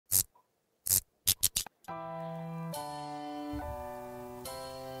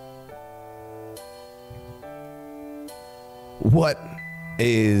What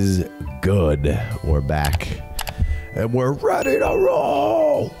is good? We're back and we're ready to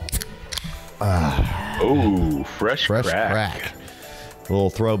roll. Oh, fresh crack. A little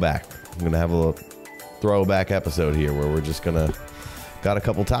throwback. I'm going to have a little throwback episode here where we're just going to got a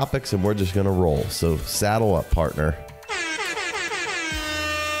couple topics and we're just going to roll. So saddle up, partner.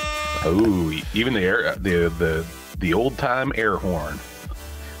 Oh, even the old time air horn.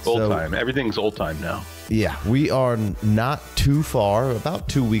 Old time. Everything's old time now. Yeah, we are not too far, about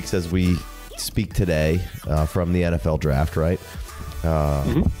 2 weeks as we speak today from the NFL draft, right?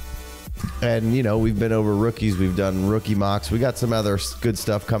 And, you know, we've been over rookies. We've done rookie mocks. We got some other good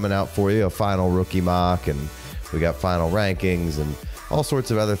stuff coming out for you, a final rookie mock, and we got final rankings and all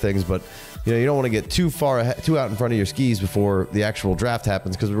sorts of other things. But, you know, you don't want to get too far ahead, too out in front of your skis before the actual draft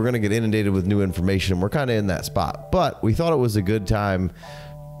happens because we're going to get inundated with new information. We're kind of in that spot. But we thought it was a good time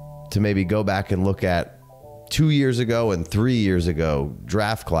to maybe go back and look at 2 years ago and 3 years ago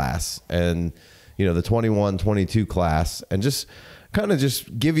draft class and, you know, the 21-22 class, and just kind of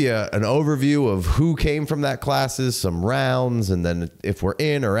just give you an overview of who came from that classes, some rounds, and then if we're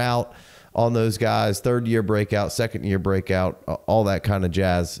in or out on those guys, third year breakout, second year breakout, all that kind of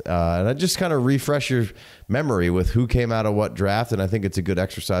jazz. And I just kind of refresh your memory with who came out of what draft. And I think it's a good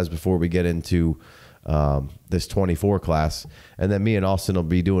exercise before we get into this 24 class. And then me and Austin will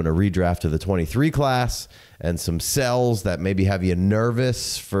be doing a redraft of the 23 class and some sells that maybe have you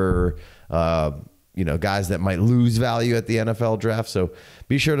nervous for, you know, guys that might lose value at the NFL draft. So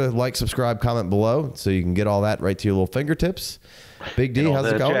be sure to like, subscribe, comment below so you can get all that right to your little fingertips. Big D, how's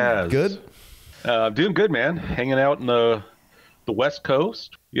it going? Jazz. Good? Doing good, man. Hanging out in the West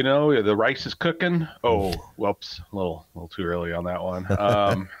Coast. You know, the rice is cooking. Oh, whoops. A little too early on that one.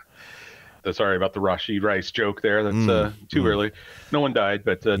 Sorry about the Rashee Rice joke there. That's too early. No one died,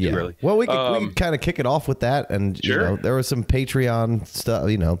 but too early. Well, we can kind of kick it off with that. And, sure. You know, there was some Patreon stuff.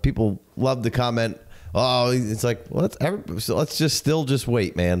 You know, people love to comment. Oh, it's like, well, let's just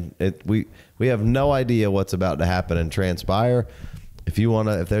wait, man. We have no idea what's about to happen and transpire. If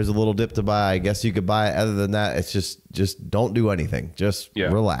there's a little dip to buy, I guess you could buy it. Other than that, it's just don't do anything. Just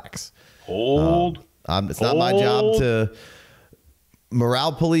relax. It's not my job to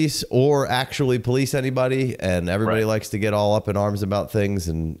morale police or actually police anybody, and everybody likes to get all up in arms about things,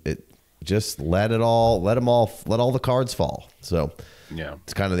 and just let all the cards fall. So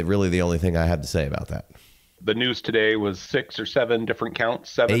it's kind of really the only thing I have to say about that. The news today was 6 or 7 different counts.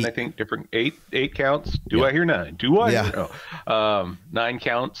 7, 8. I think, different eight counts. I hear 9? Do I? Yeah. No. 9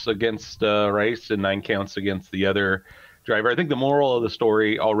 counts against Rice and 9 counts against the other driver. I think the moral of the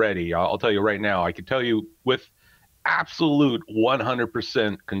story already, I'll tell you right now, I can tell you with absolute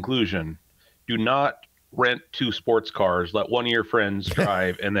 100% conclusion, do not rent 2 sports cars, let one of your friends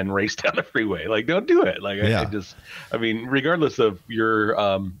drive and then race down the freeway. Like, don't do it. Like, I mean, regardless of your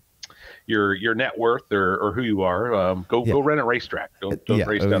net worth or who you are, go rent a racetrack. Don't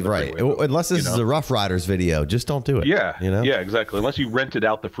race down the freeway. Unless this is a Rough Riders video, just don't do it. Yeah. You know? Yeah, exactly. Unless you rented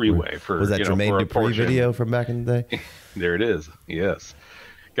out the freeway for, was that Jermaine Dupri video from back in the day? There it is. Yes.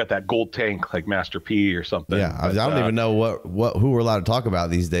 Got that gold tank like Master P or something. Yeah, I don't even know who we're allowed to talk about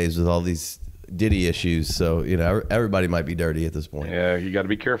these days with all these Diddy issues. So, you know, everybody might be dirty at this point. Yeah, you got to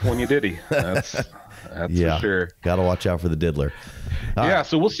be careful when you Diddy. That's for sure. Got to watch out for the diddler.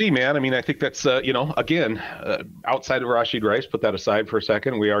 So we'll see, man. I mean, I think that's, you know, again, outside of Rashee Rice, put that aside for a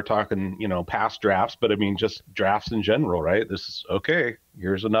second. We are talking, you know, past drafts, but I mean, just drafts in general, right? This is okay.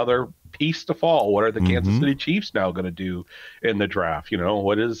 Here's another piece to fall. What are the Kansas City Chiefs now going to do in the draft? You know,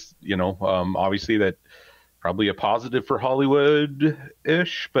 what is, you know, obviously that probably a positive for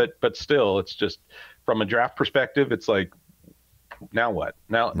Hollywood-ish, but still, it's just from a draft perspective, it's like, now what?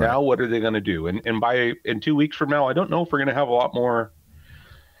 Now what are they going to do? And in 2 weeks from now, I don't know if we're going to have a lot more,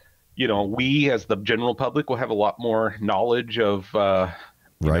 you know, we as the general public will have a lot more knowledge of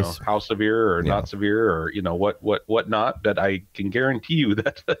you know, how severe or not severe, or, you know, what not. But I can guarantee you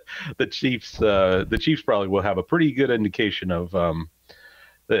that the Chiefs probably will have a pretty good indication of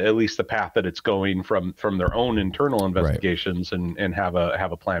at least the path that it's going from their own internal investigations and have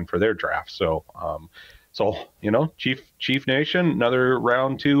a plan for their draft. So you know, Chief Nation, another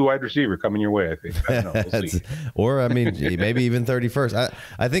round 2 wide receiver coming your way, I think. I don't know, we'll see. Or, I mean, maybe even 31st.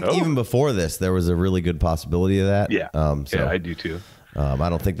 I think even before this, there was a really good possibility of that. Yeah. Yeah, I do too. I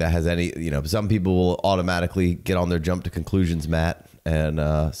don't think that has any, you know, some people will automatically get on their jump to conclusions, Matt,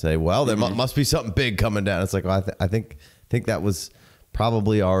 and say, well, there must be something big coming down. It's like, well, I think that was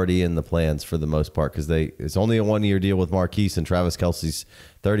probably already in the plans for the most part because it's only a 1-year deal with Marquise, and Travis Kelce's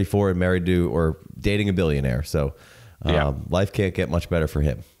 34 and married to or dating a billionaire. So life can't get much better for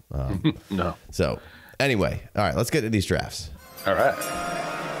him. No. So anyway, all right, let's get to these drafts. All right.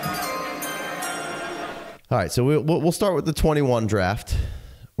 All right, so we'll start with the 21 draft.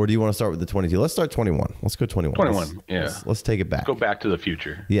 Or do you want to start with the 22? Let's start 21. Let's go 21. 21, Let's take it back. Go back to the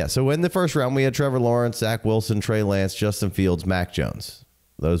future. Yeah, so in the first round, we had Trevor Lawrence, Zach Wilson, Trey Lance, Justin Fields, Mac Jones.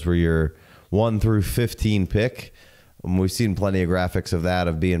 Those were your 1 through 15 pick. We've seen plenty of graphics of that,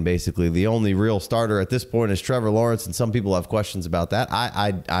 of being basically the only real starter at this point is Trevor Lawrence, and some people have questions about that.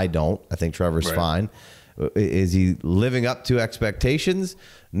 I don't. I think Trevor's fine. Is he living up to expectations?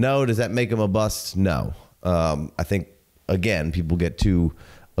 No. Does that make him a bust? No. I think, again, people get too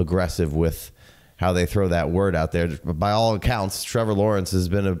aggressive with how they throw that word out there. By all accounts, Trevor Lawrence has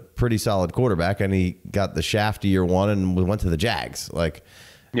been a pretty solid quarterback, and he got the shaft year 1 and went to the Jags. Like,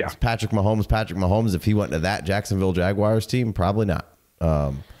 it's Patrick Mahomes. If he went to that Jacksonville Jaguars team, probably not.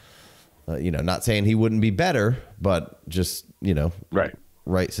 Not saying he wouldn't be better, but just,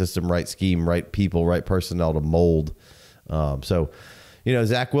 right system, right scheme, right people, right personnel to mold.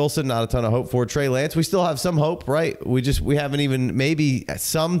 Zach Wilson, not a ton of hope for. Trey Lance, we still have some hope, right? We haven't even, maybe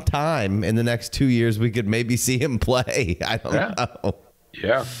sometime in the next 2 years, we could maybe see him play. I don't know.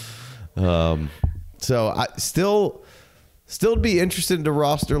 Yeah. So I still be interested to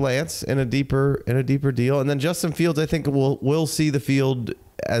roster Lance in a deeper deal. And then Justin Fields, I think we'll see the field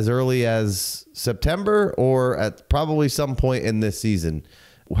as early as September or at probably some point in this season.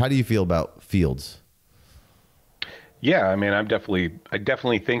 How do you feel about Fields? Yeah, I mean, I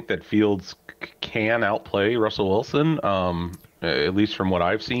definitely think that Fields can outplay Russell Wilson, at least from what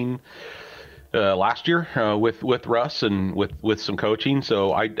I've seen last year with Russ and with some coaching.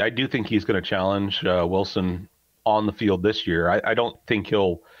 So I do think he's going to challenge Wilson on the field this year. I don't think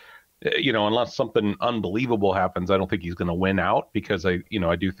he'll, unless something unbelievable happens, I don't think he's going to win out because I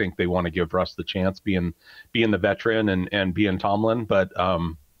do think they want to give Russ the chance being the veteran and being Tomlin,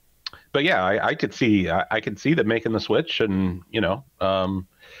 But yeah, I could see them making the switch, and and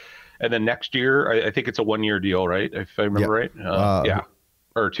then next year, I think it's a 1-year deal, right? If I remember right,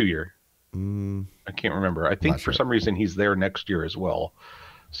 or 2-year. I can't remember. I think for some reason he's there next year as well.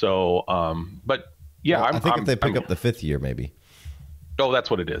 So, but yeah, I think if they pick up the 5th year, maybe. Oh,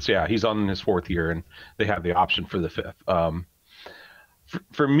 that's what it is. Yeah, he's on his 4th year, and they have the option for the 5th.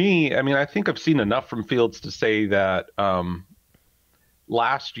 For me, I mean, I think I've seen enough from Fields to say that.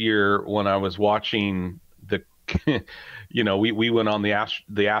 Last year when I was watching we went on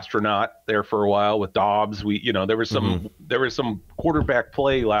the astronaut there for a while with Dobbs. There was some quarterback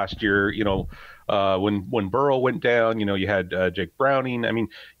play last year. When Burrow went down, you had Jake Browning. I mean,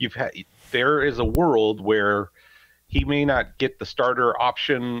 there is a world where he may not get the starter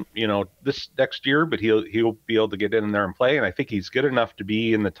option, this next year, but he'll be able to get in there and play. And I think he's good enough to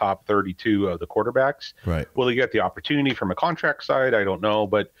be in the top 32 of the quarterbacks. Right. Will he get the opportunity from a contract side? I don't know.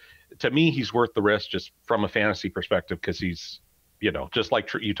 But to me, he's worth the risk just from a fantasy perspective because he's, just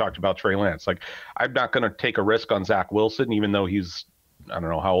like you talked about Trey Lance. Like, I'm not going to take a risk on Zach Wilson, even though he's, I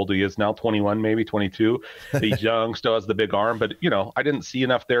don't know how old he is now, 21, maybe 22. He's young, still has the big arm, but I didn't see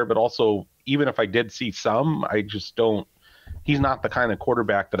enough there. But also, even if I did see some, I just don't. He's not the kind of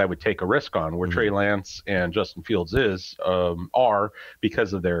quarterback that I would take a risk on. Where Trey Lance and Justin Fields are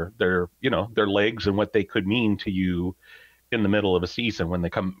because of their legs and what they could mean to you in the middle of a season when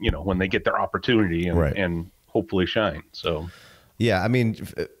they come, when they get their opportunity and hopefully shine. So, yeah, I mean.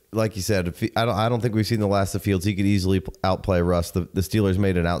 Like you said, I don't think we've seen the last of Fields. He could easily outplay Russ. The Steelers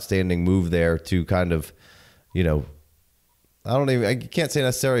made an outstanding move there to kind of, I can't say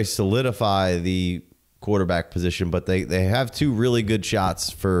necessarily solidify the quarterback position, but they have 2 really good shots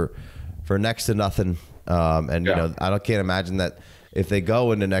for next to nothing. I can't imagine that if they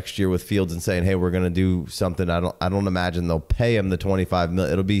go into next year with Fields and saying, hey, we're going to do something, I don't imagine they'll pay him the $25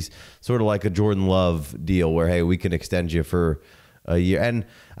 million. It'll be sort of like a Jordan Love deal where, hey, we can extend you for a year. And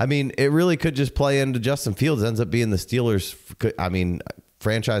I mean, it really could just play into Justin Fields ends up being the Steelers,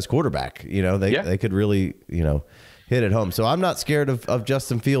 franchise quarterback. They could really, hit it home. So I'm not scared of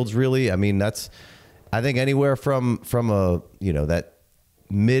Justin Fields really. I mean, I think anywhere from a, that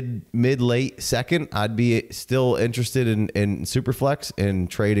mid late second, I'd be still interested in Superflex and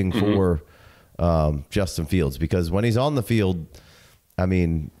trading for Justin Fields, because when he's on the field, I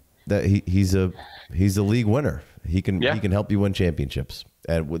mean, that he's a league winner. He can help you win championships.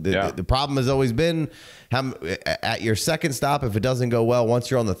 And the problem has always been at your second stop, if it doesn't go well,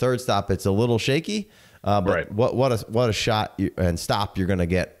 once you're on the third stop, it's a little shaky. But what a shot and stop you're going to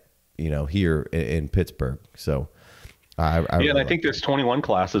get, here in Pittsburgh. So And I think this 21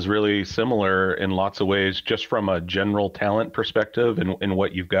 class is really similar in lots of ways, just from a general talent perspective and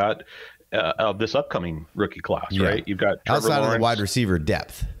what you've got of this upcoming rookie class, right? You've got Trevor outside Lawrence. of the wide receiver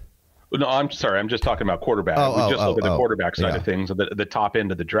depth. No, I'm sorry. I'm just talking about quarterback. We just look at the quarterback side of things, the top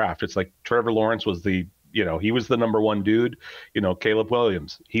end of the draft. It's like Trevor Lawrence was he was the number one dude. Caleb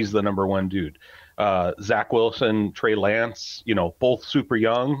Williams, he's the number one dude. Zach Wilson, Trey Lance, both super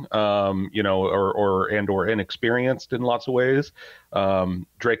young, or inexperienced in lots of ways.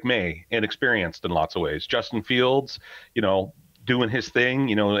 Drake May, inexperienced in lots of ways. Justin Fields, doing his thing,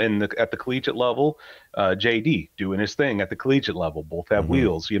 at the collegiate level. JD doing his thing at the collegiate level. Both have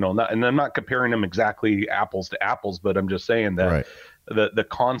wheels, and I'm not comparing them exactly apples to apples, but I'm just saying that the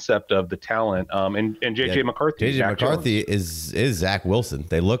concept of the talent, and JJ McCarthy. JJ McCarthy is Zach Wilson.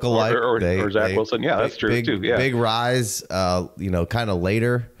 They look alike. Or Zach Wilson. Yeah, that's true too. Yeah. Big rise, kind of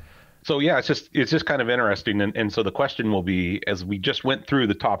later. So yeah, it's just kind of interesting. And so the question will be, as we just went through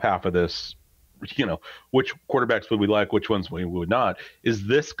the top half of this, which quarterbacks would we like, which ones we would not. Is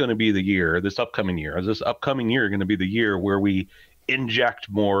this going to be the year, this upcoming year going to be the year where we inject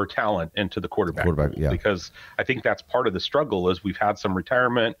more talent into the quarterback pool? Yeah. Because I think that's part of the struggle is we've had some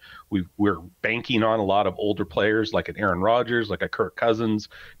retirement. We're banking on a lot of older players like an Aaron Rodgers, like a Kirk Cousins,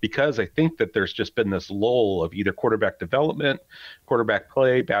 because I think that there's just been this lull of either quarterback development, quarterback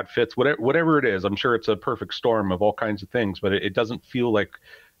play, bad fits, whatever it is. I'm sure it's a perfect storm of all kinds of things, but it doesn't feel like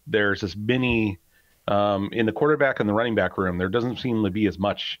there's as many in the quarterback and the running back room. There doesn't seem to be as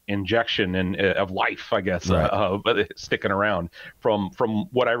much injection of life, I guess, but sticking around from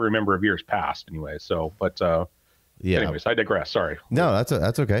what I remember of years past anyway. So, but anyways, I digress. Sorry. No,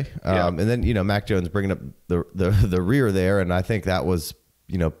 that's okay. And then, Mac Jones bringing up the rear there. And I think that was,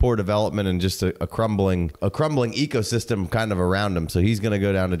 poor development and just a crumbling ecosystem kind of around him. So he's going to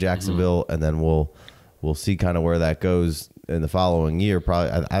go down to Jacksonville and then we'll see kind of where that goes in the following year.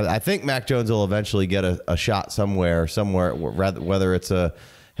 Probably, I think Mac Jones will eventually get a shot somewhere, whether it's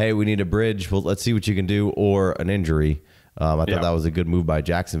hey, we need a bridge, well, let's see what you can do, or an injury. I thought that was a good move by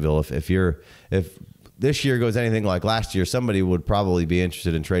Jacksonville. If this year goes anything like last year, somebody would probably be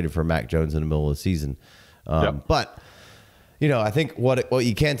interested in trading for Mac Jones in the middle of the season. But I think what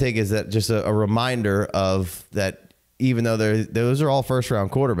you can take is that just a reminder of that. Even though those are all first round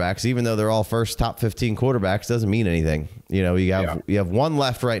quarterbacks, even though they're all first top 15 quarterbacks, doesn't mean anything. You have one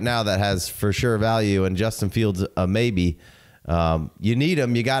left right now that has for sure value, and Justin Fields a maybe. You need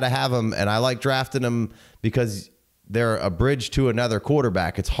them, you got to have them, and I like drafting them because they're a bridge to another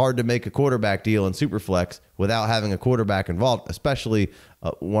quarterback. It's hard to make a quarterback deal in Superflex without having a quarterback involved, especially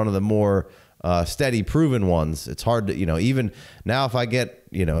one of the more steady, proven ones. It's hard to, even now if I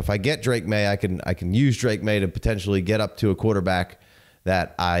get Drake May, I can use Drake May to potentially get up to a quarterback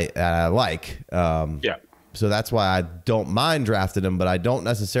that I like. So that's why I don't mind drafting him, but I don't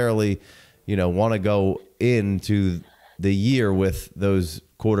necessarily, want to go into the year with those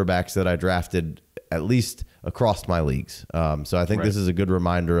quarterbacks that I drafted at least across my leagues. So I think this is a good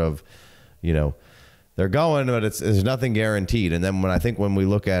reminder of, they're going, but there's nothing guaranteed. And then when we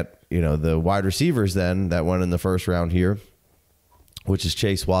look at, the wide receivers then that went in the first round here, which is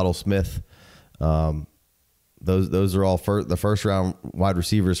Chase, Waddle, Smith. Those are all the first round wide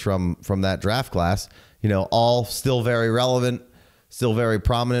receivers from that draft class, all still very relevant, still very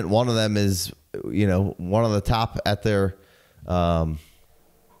prominent. One of them is, one of the top at their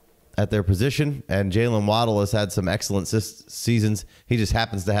position. And Jalen Waddle has had some excellent seasons. He just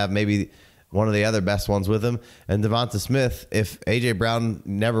happens to have maybe one of the other best ones with him. And Devonta Smith, if A.J. Brown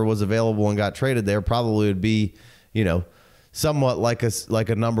never was available and got traded there, probably would be, somewhat like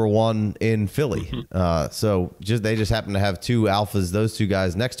a number one in Philly. So they just happen to have two alphas, those two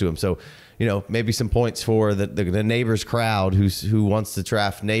guys next to him. So, maybe some points for the Neighbors crowd who wants to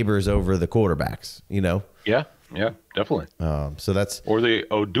draft Neighbors over the quarterbacks, Yeah, definitely. So that's or the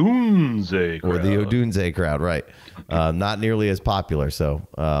Odunze crowd. Or the Odunze crowd, right? Not nearly as popular. So,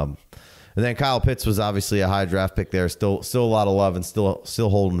 and then Kyle Pitts was obviously a high draft pick there. Still a lot of love and still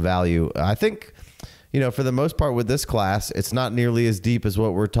holding value. I think, for the most part with this class, it's not nearly as deep as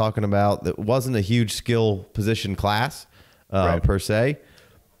what we're talking about. It wasn't a huge skill position class per se.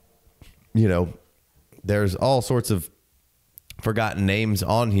 There's all sorts of forgotten names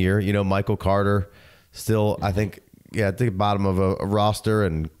on here. Michael Carter still, I think, at the bottom of a roster,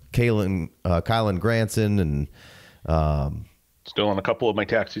 and Kylan Granson and still on a couple of my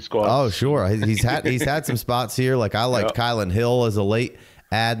taxi squads. Oh, sure. He's had some spots here. Like I liked Kylan Hill as a late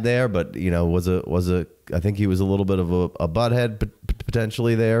add there, but I think he was a little bit of a butthead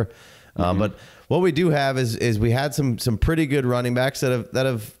potentially there. But what we do have is we had some pretty good running backs that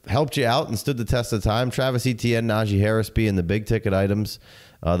have helped you out and stood the test of time. Travis Etienne, Najee Harris being the big ticket items.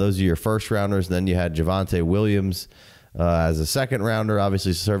 Those are your first rounders. And then you had Javonte Williams as a second rounder,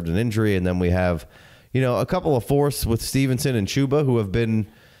 obviously served an injury. And then we have, a couple of fourths with Stevenson and Chuba who have been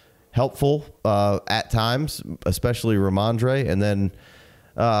helpful at times, especially Rhamondre. And then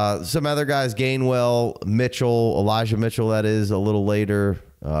some other guys, Gainwell, Mitchell, Elijah Mitchell, that is, a little later.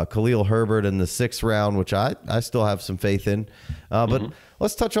 Khalil Herbert in the 6th round, which I still have some faith in. But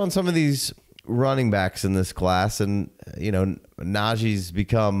let's touch on some of these running backs in this class. And, Najee's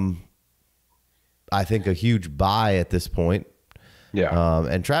become, I think, a huge buy at this point. Yeah.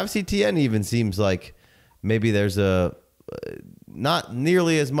 And Travis Etienne even seems like maybe there's not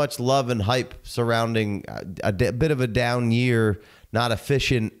nearly as much love and hype surrounding a bit of a down year, not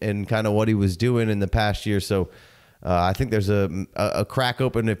efficient in kind of what he was doing in the past year. So I think there's a crack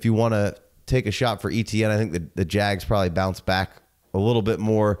open if you want to take a shot for Etienne. I think the Jags probably bounce back a little bit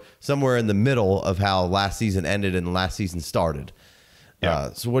more somewhere in the middle of how last season ended and last season started.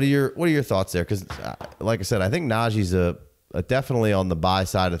 Yeah. So what are your thoughts there? Because like I said, I think Najee's a definitely on the buy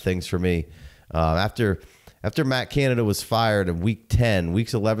side of things for me. After Matt Canada was fired in week 10,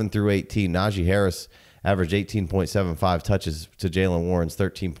 weeks 11 through 18, Najee Harris averaged 18.75 touches to Jaylen Warren's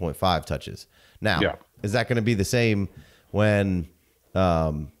 13.5 touches. Now, is that going to be the same when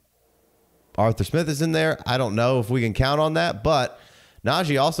Arthur Smith is in there? I don't know if we can count on that, but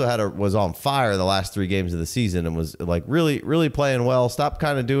Najee also was on fire the last 3 games of the season and was like really, really playing well. Stopped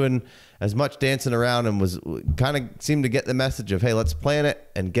kind of doing as much dancing around and was kind of seemed to get the message of, hey, let's plan it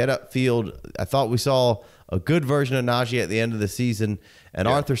and get upfield. I thought we saw a good version of Najee at the end of the season, and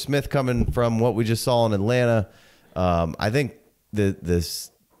Arthur Smith coming from what we just saw in Atlanta. I think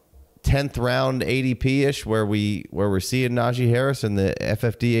this 10th round ADP ish where we're seeing Najee Harris in the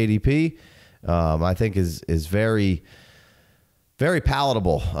FFD ADP, I think is very, very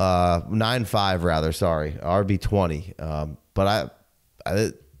palatable. 9.5 rather, sorry, RB20. But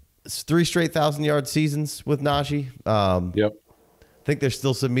it's 3 straight 1,000-yard seasons with Najee. I think there's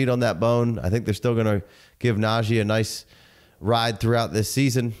still some meat on that bone. I think they're still going to give Najee a nice ride throughout this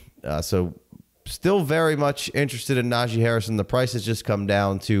season. So still very much interested in Najee Harris, and the price has just come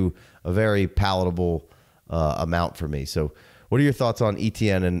down to a very palatable amount for me. So what are your thoughts on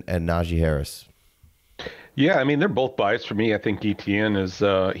Etienne and Najee Harris? Yeah, I mean, they're both buys for me. I think Etienne is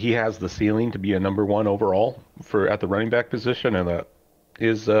he has the ceiling to be a number 1 overall at the running back position, and that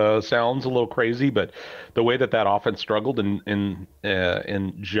is sounds a little crazy, but the way that offense struggled in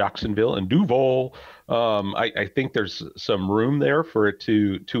Jacksonville and Duval, I think there's some room there for it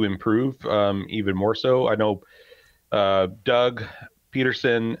to improve even more so. I know Doug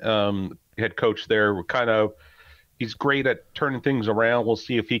Peterson, head coach there, he's great at turning things around. We'll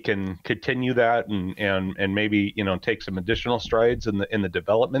see if he can continue that and maybe, take some additional strides in the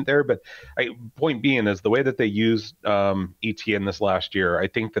development there. But point being is the way that they used Etienne this last year, I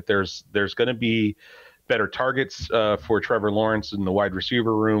think that there's going to be better targets for Trevor Lawrence in the wide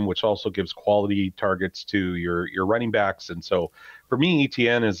receiver room, which also gives quality targets to your running backs. And so for me,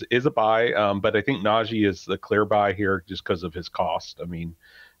 Etienne is a buy, but I think Najee is the clear buy here just because of his cost. I mean,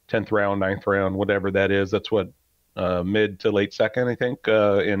 10th round, 9th round, whatever that is, that's what, mid to late second, I think,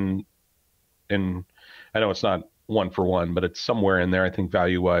 in I know it's not 1 for 1, but it's somewhere in there, I think,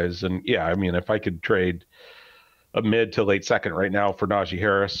 value wise. And yeah, I mean, if I could trade a mid to late second right now for Najee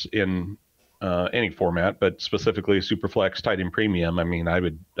Harris in any format, but specifically Superflex tight end premium, I mean, I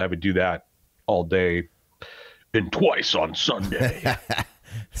would do that all day and twice on Sunday.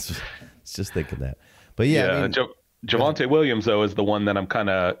 It's just thinking that, but yeah, I mean, Javonte Williams though is the one that I'm kind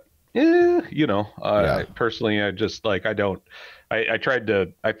of personally, I just I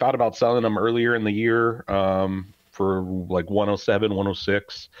thought about selling them earlier in the year for like 107,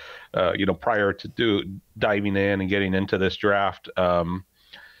 106, prior to diving in and getting into this draft. I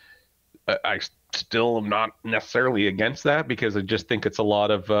still am not necessarily against that because I just think it's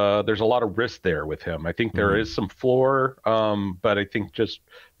there's a lot of risk there with him. I think there is some floor, but I think just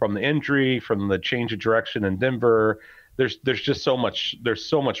from the injury, from the change of direction in Denver, there's just so much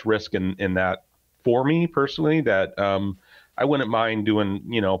risk in that for me personally that I wouldn't mind doing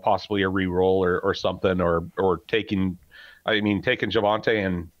possibly a re-roll or something or taking Javonte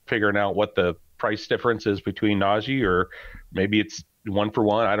and figuring out what the price difference is between Najee, or maybe it's 1 for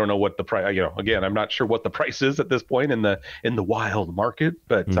 1. I don't know what the price. Again, I'm not sure what the price is at this point in the wild market,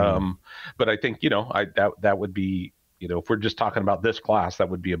 but I think that would be if we're just talking about this class, that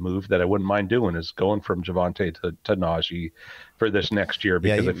would be a move that I wouldn't mind doing, is going from Javonte to Najee for this next year,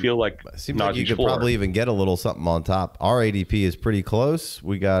 because I feel like seems like you could probably even get a little something on top. Our ADP is pretty close.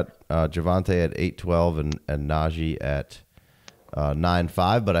 We got Javonte at 8.12 and Najee at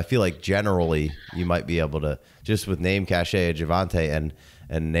 9.5, but I feel like generally you might be able to, just with name cachet at Javonte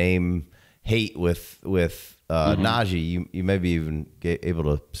and name hate with Najee, you may be even able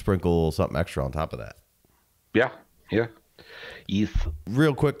to sprinkle a little something extra on top of that. Yeah. ETH.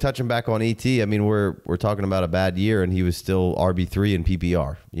 Real quick, touching back on ET. I mean, we're talking about a bad year, and he was still RB3 in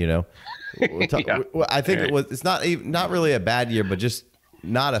PPR. I think it's not really a bad year, but just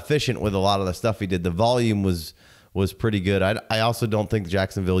not efficient with a lot of the stuff he did. The volume was pretty good. I also don't think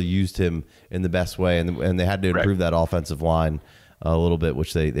Jacksonville used him in the best way, and they had to improve that offensive line a little bit,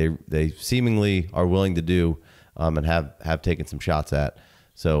 which they seemingly are willing to do, and have taken some shots at.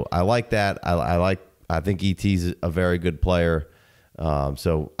 So I like that. I think ET's a very good player.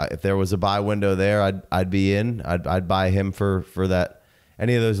 So if there was a buy window there, I'd be in. I'd buy him for that,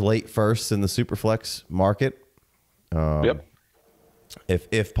 any of those late firsts in the Superflex market.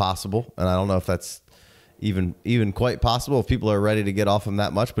 If possible, and I don't know if that's even quite possible if people are ready to get off him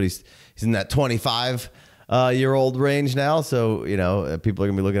that much, but he's in that 25-year-old range now. So people are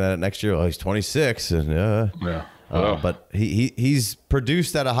gonna be looking at it next year. Oh, he's 26, and but he's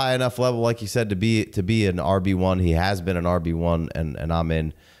produced at a high enough level, like you said, to be an RB1. He has been an RB1, and I'm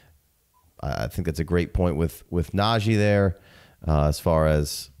in. I think that's a great point with Najee there, as far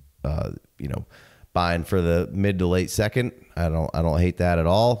as buying for the mid to late second. I don't hate that at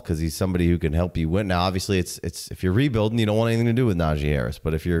all, because he's somebody who can help you win. Now, obviously, it's if you're rebuilding, you don't want anything to do with Najee Harris.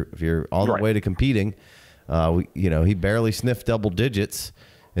 But if you're on the way to competing, he barely sniffed double digits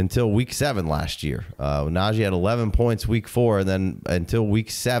until week 7 last year. Najee had 11 points week 4, and then until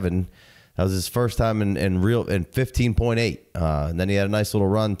week 7, that was his first time in 15.8. And then he had a nice little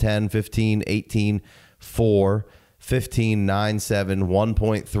run, 10, 15, 18, 4, 15, 9, 7,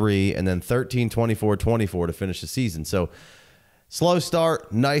 1.3, and then 13, 24, 24 to finish the season. So slow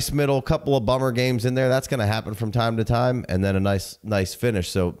start, nice middle, couple of bummer games in there. That's going to happen from time to time, and then a nice finish.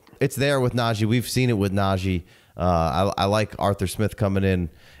 So it's there with Najee. We've seen it with Najee. I like Arthur Smith coming in,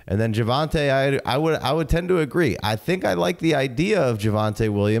 and then Javonte. I would tend to agree. I think I like the idea of Javonte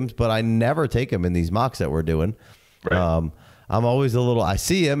Williams, but I never take him in these mocks that we're doing. Right. I'm always I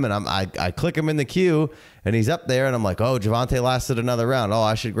see him and I click him in the queue, and he's up there, and I'm like, oh, Javonte lasted another round. Oh,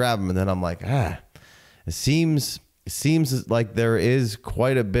 I should grab him. And then I'm like, it seems like there is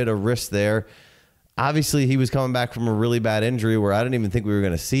quite a bit of risk there. Obviously, he was coming back from a really bad injury where I didn't even think we were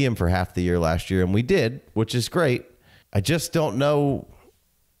going to see him for half the year last year, and we did, which is great. I just don't know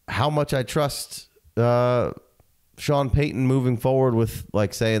how much I trust Sean Payton moving forward with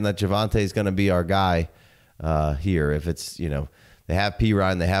saying that Javonte is going to be our guy here. If it's they have P.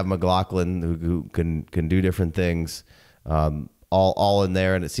 Ryan, they have McLaughlin who can do different things, all in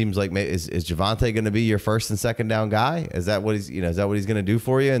there, and it seems like is Javonte going to be your first and second down guy? Is that what he's going to do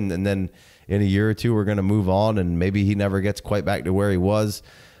for you? And then in a year or two, we're going to move on, and maybe he never gets quite back to where he was.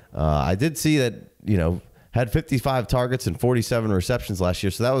 I did see that, had 55 targets and 47 receptions last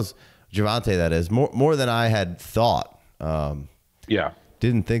year. So that was Javonte, that is. More than I had thought.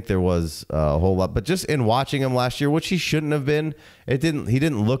 Didn't think there was a whole lot. But just in watching him last year, which he shouldn't have been, he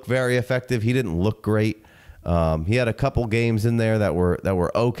didn't look very effective. He didn't look great. He had a couple games in there that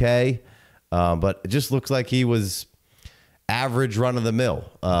were okay. But it just looks like he was average run of the mill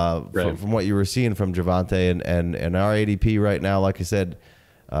from what you were seeing from Javonte, and our ADP right now, like I said,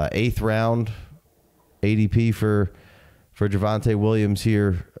 8th round ADP for Javonte Williams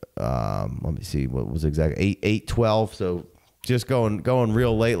here. Let me see what was exactly 8-12. So just going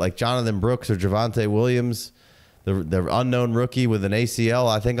real late, like Jonathan Brooks or Javonte Williams, the unknown rookie with an ACL.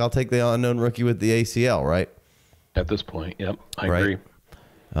 I think I'll take the unknown rookie with the ACL, right? At this point, yep, I agree.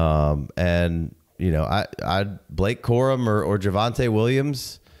 And I Blake Corum or Javonte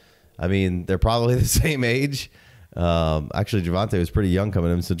Williams. I mean, they're probably the same age. Actually, Javonte was pretty young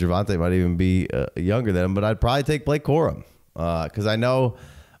coming in, so Javonte might even be younger than him. But I'd probably take Blake Corum because I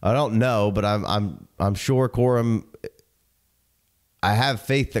don't know, but I'm sure Corum. I have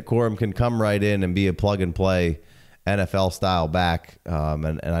faith that Corum can come right in and be a plug and play NFL style back,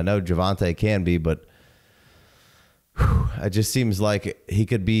 and I know Javonte can be, but it just seems like he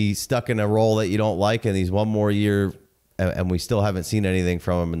could be stuck in a role that you don't like, and he's one more year, and we still haven't seen anything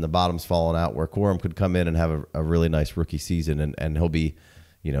from him, and the bottom's falling out, where Corum could come in and have a really nice rookie season, and he'll be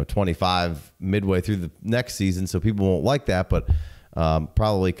 25 midway through the next season, so people won't like that, but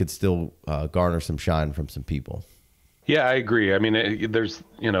probably could still garner some shine from some people. Yeah, I agree. I mean, there's,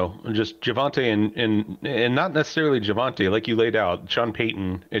 just Javonte and not necessarily Javonte, like you laid out, Sean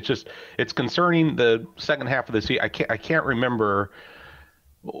Payton. It's concerning the second half of the season. I can't remember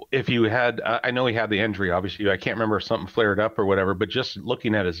if you had, I know he had the injury, obviously. I can't remember if something flared up or whatever, but just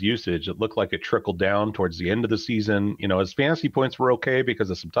looking at his usage, it looked like it trickled down towards the end of the season. His fantasy points were okay because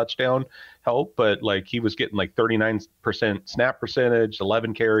of some touchdown help, but like he was getting like 39% snap percentage,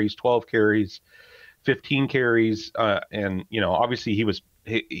 11 carries, 12 carries, 15 carries, and obviously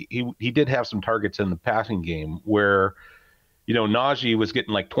he did have some targets in the passing game where Najee was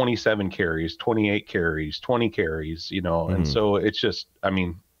getting like 27 carries, 28 carries, 20 carries, and so it's just, I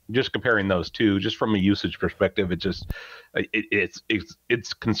mean, just comparing those two, just from a usage perspective,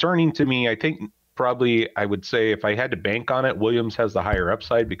 it's concerning to me. I think probably I would say if I had to bank on it, Williams has the higher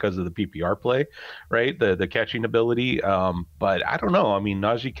upside because of the PPR play, right? The catching ability. But I don't know. I mean,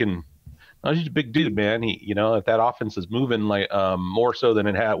 Najee's a big dude, man. If that offense is moving like more so than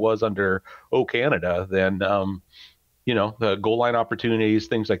it was under Canada, then the goal line opportunities,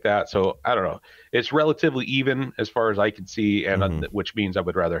 things like that. So I don't know. It's relatively even as far as I can see, and which means I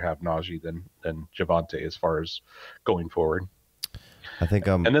would rather have Najee than Javonte as far as going forward. I think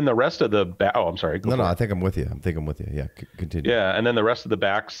and then the rest of the oh, I'm sorry. No, I think I'm with you. Yeah, continue. Yeah, and then the rest of the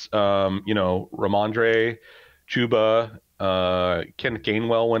backs, Rhamondre, Chuba, Kenneth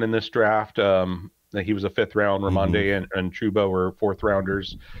Gainwell went in this draft. He was a 5th round. Rhamondre and Chuba were 4th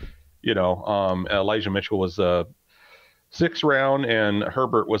rounders. Elijah Mitchell was a 6th round, and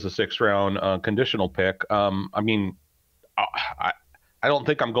Herbert was a 6th round conditional pick. I mean, I don't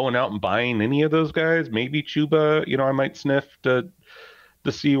think I'm going out and buying any of those guys. Maybe Chuba, I might sniff to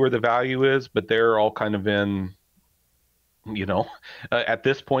see where the value is, but they're all kind of in, at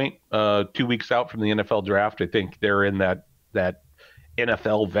this point, 2 weeks out from the NFL draft. I think they're in that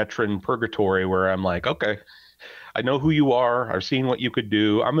NFL veteran purgatory where I'm like, okay, I know who you are. I've seen what you could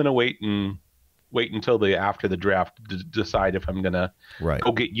do. I'm going to wait until after the draft to decide if I'm going to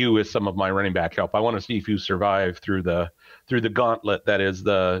go get you as some of my running back help. I want to see if you survive through the gauntlet that is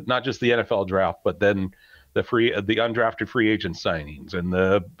not just the NFL draft, but then the undrafted free agent signings and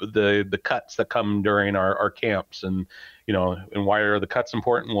the cuts that come during our camps. And and why are the cuts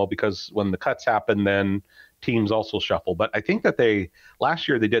important? Well, because when the cuts happen, then teams also shuffle. But I think that last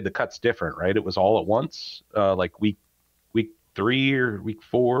year they did the cuts different, right? It was all at once, like week 3 or week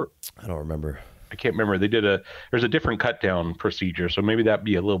 4. I don't remember. I can't remember. There's a different cut down procedure, so maybe that'd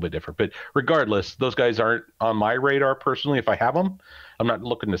be a little bit different. But regardless, those guys aren't on my radar personally. If I have them, I'm not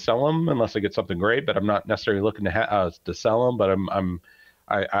looking to sell them unless I get something great. But I'm not necessarily looking to sell them. But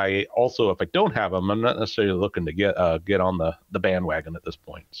I also, if I don't have them, I'm not necessarily looking to get on the bandwagon at this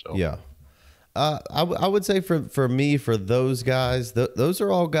point. So yeah. I would say for me, for those guys, those are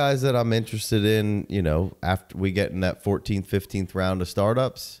all guys that I'm interested in, after we get in that 14th, 15th round of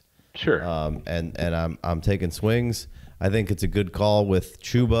startups. Sure. And I'm taking swings. I think it's a good call with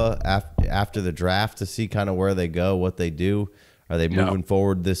Chuba after the draft to see kind of where they go, what they do. Are they moving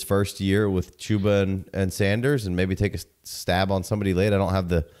forward this first year with Chuba and Sanders, and maybe take a stab on somebody late? I don't have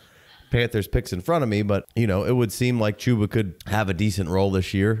the Panthers picks in front of me, but it would seem like Chuba could have a decent role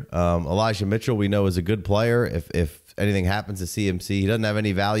this year. Elijah Mitchell, we know, is a good player. If anything happens to CMC, he doesn't have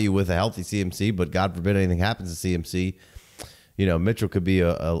any value with a healthy CMC, but God forbid anything happens to CMC, Mitchell could be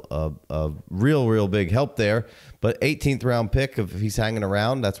a real big help there. But 18th round pick, if he's hanging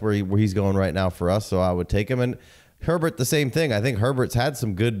around, that's where he's going right now for us. So I would take him. And Herbert, the same thing. I think Herbert's had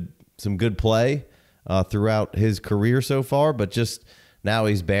some good play throughout his career so far, but just now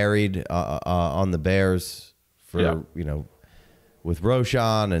he's buried on the Bears for with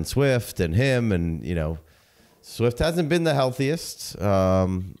Roschon and Swift and him, and Swift hasn't been the healthiest.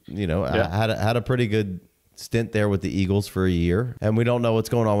 Had a pretty good stint there with the Eagles for a year, and we don't know what's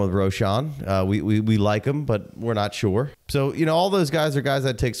going on with Roschon. We like him, but we're not sure. So all those guys are guys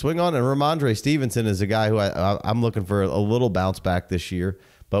I'd take swing on, and Rhamondre Stevenson is a guy who I'm looking for a little bounce back this year,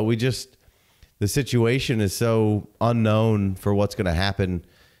 but the situation is so unknown for what's going to happen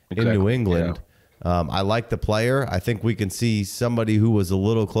in New England. Yeah. I like the player. I think we can see somebody who was a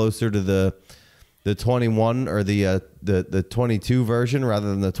little closer to the 21 or the 22 version rather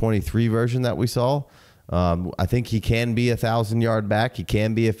than the 23 version that we saw. I think he can be 1,000-yard back. He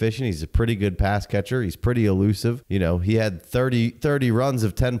can be efficient. He's a pretty good pass catcher. He's pretty elusive. He had 30 runs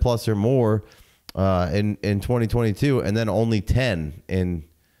of 10 plus or more in 2022, and then only 10 in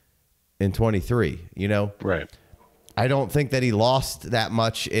 23. Right. I don't think that he lost that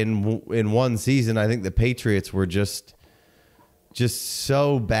much in one season. I think the Patriots were just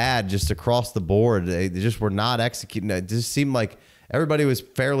so bad just across the board. They just were not executing. It just seemed like everybody was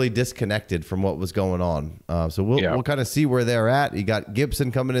fairly disconnected from what was going on. So we'll kind of see where they're at. You got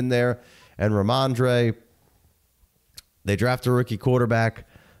Gibson coming in there and Rhamondre. They draft a rookie quarterback.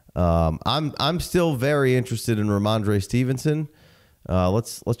 I'm still very interested in Rhamondre Stevenson.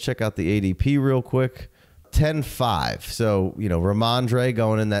 Let's check out the ADP real quick. 10-5. So, Rhamondre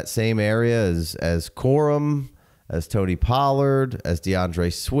going in that same area as Corum, as Tony Pollard, as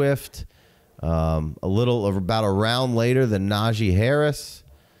DeAndre Swift. About a round later than Najee Harris.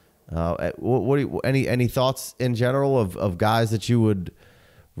 Any thoughts in general of guys that you would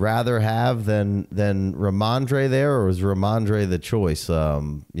rather have than Rhamondre there, or is Rhamondre the choice?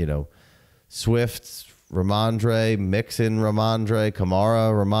 Swift, Rhamondre, Mixon, Rhamondre,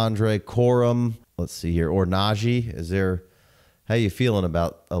 Kamara, Rhamondre, Corum. Let's see here, or Najee. How you feeling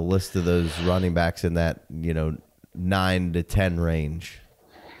about a list of those running backs in that 9 to 10 range?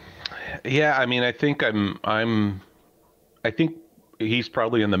 Yeah, I mean, I think I think he's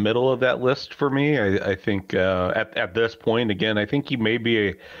probably in the middle of that list for me. I think at this point, again, I think he may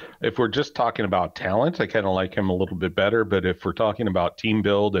be if we're just talking about talent, I kind of like him a little bit better. But if we're talking about team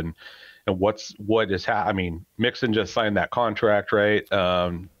build and I mean, Mixon just signed that contract, right?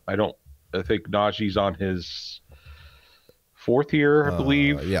 I think Najee's on his 4th year, I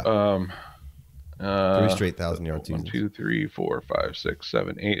believe. Yeah. 3 straight 1,000-yard seasons. 1, 2, 3, 4, 5, 6,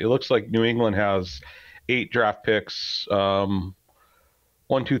 7, 8. It looks like New England has 8 draft picks. 1,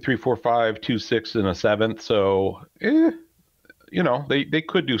 2, 3, 4, 5, 2, 6, and a 7th. So, they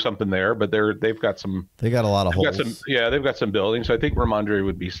could do something there, but they've got some. They got a lot of holes. They've got some building. So I think Rhamondre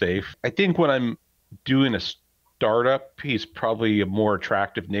would be safe. I think when I'm doing a startup, he's probably a more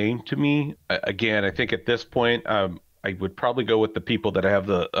attractive name to me. Again, I think at this point, I would probably go with the people that have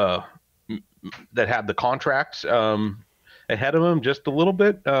the contracts ahead of him just a little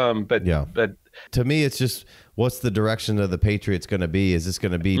bit. But to me, it's just what's the direction of the Patriots going to be? Is this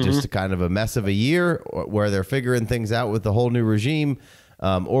going to be just a kind of a mess of a year where they're figuring things out with the whole new regime?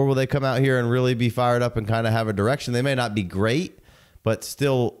 Or will they come out here and really be fired up and kind of have a direction? They may not be great, but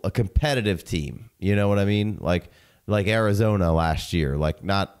still a competitive team. You know what I mean? Like Arizona last year,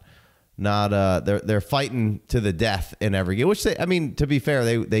 they're fighting to the death in every game, which to be fair,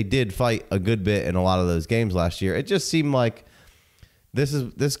 they did fight a good bit in a lot of those games last year. It just seemed like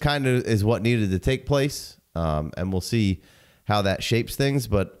this kind of is what needed to take place. And we'll see how that shapes things.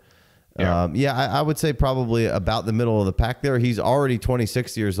 But I would say probably about the middle of the pack there. He's already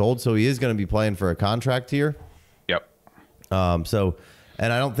 26 years old, so he is going to be playing for a contract here. Yep.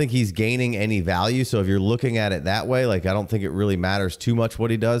 And I don't think he's gaining any value. So if you're looking at it that way, I don't think it really matters too much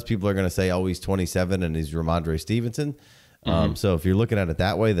what he does. People are going to say, oh, he's 27 and he's Rhamondre Stevenson. So if you're looking at it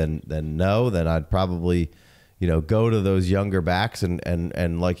that way, then I'd probably, go to those younger backs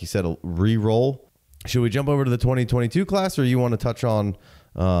and like you said, re-roll. Should we jump over to the 2022 class, or you want to touch on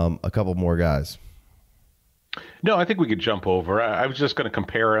a couple more guys? No, I think we could jump over. I was just going to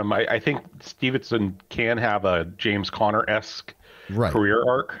compare him. I think Stevenson can have a James Conner-esque career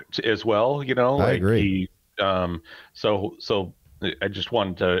arc as well. I agree. So I just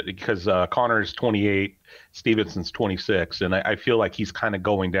wanted to, because Connor's 28, Stevenson's 26, and I feel like he's kind of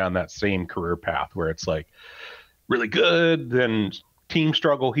going down that same career path where it's like really good, then team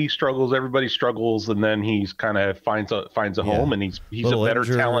struggle, he struggles, everybody struggles, and then he's kind of finds a home, and he's a better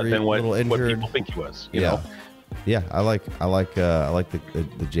talent than what people think he was. You know? Yeah, I like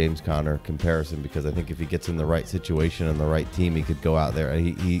the James Conner comparison, because I think if he gets in the right situation and the right team, he could go out there.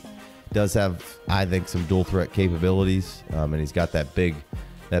 He does have, I think, some dual threat capabilities, and he's got that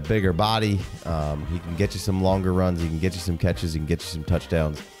bigger body. He can get you some longer runs, he can get you some catches, he can get you some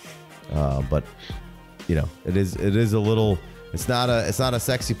touchdowns. But it is a little. It's not a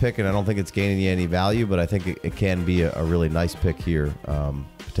sexy pick, and I don't think it's gaining you any value, but I think it can be a really nice pick here,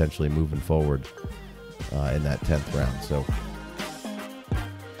 potentially moving forward in that 10th round. So